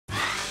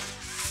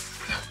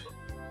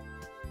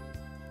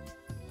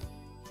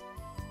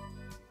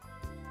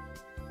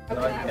Can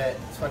I get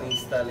 20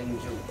 sterling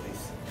jewel,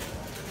 please?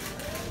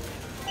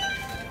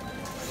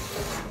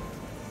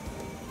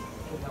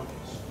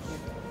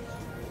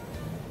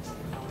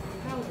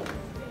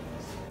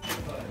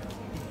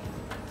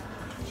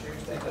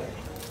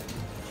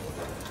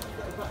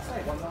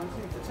 Say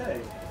 119 for two.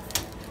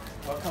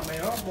 I'll come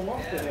here more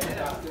often.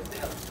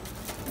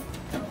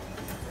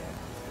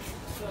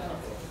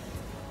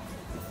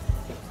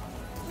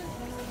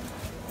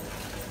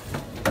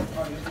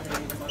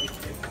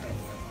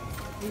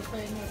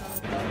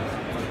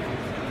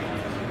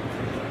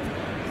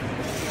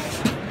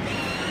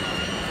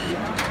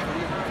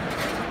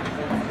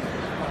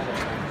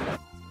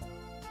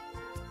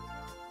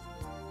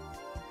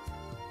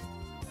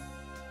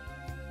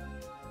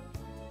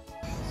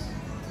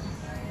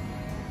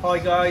 Hi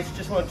guys,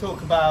 just want to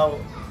talk about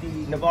the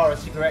Navarra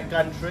cigarette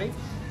Gantry.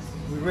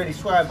 We really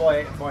swear by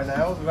it by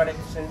now. We've had it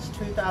since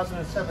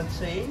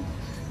 2017.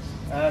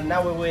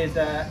 Now we're with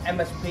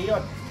MSP,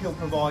 our fuel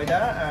provider,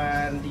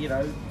 and you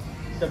know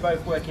they're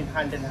both working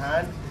hand in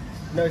hand.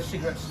 No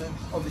cigarettes,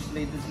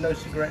 obviously there's no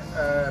cigarette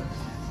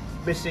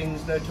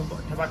missings, no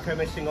tobacco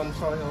missing on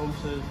site home,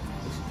 so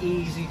it's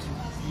easy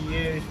to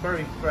use,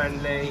 very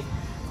friendly.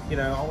 You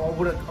know,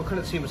 I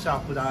couldn't see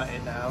myself without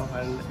it now,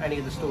 and any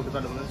of the store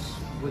developments,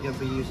 we're going to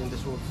be using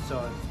this all the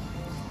time.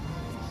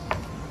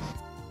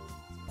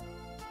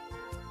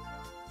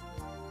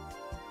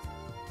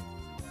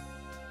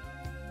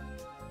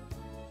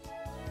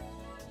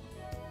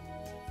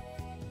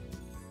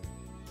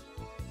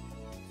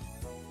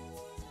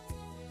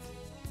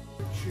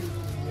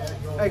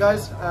 Hey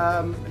guys,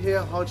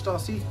 here Hodge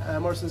Darcy,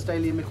 Morrisons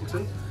Daily in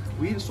Mickleton.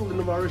 We installed a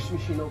Navarra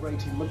machine over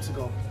 18 months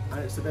ago, and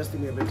it's the best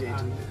thing we ever did.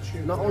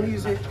 Not only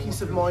is it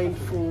peace of mind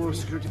for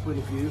security point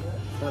of view,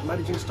 but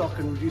managing stock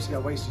and reducing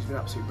our waste has been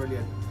absolutely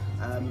brilliant.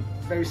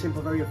 Very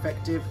simple, very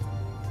effective.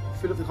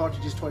 Fill up the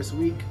cartridges twice a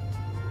week,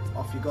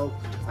 off you go.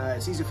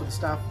 It's easier for the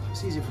staff,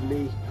 it's easier for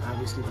me, and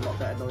we sleep a lot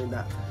better knowing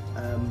that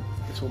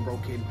if someone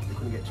broke in, they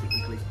couldn't get to it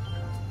quickly.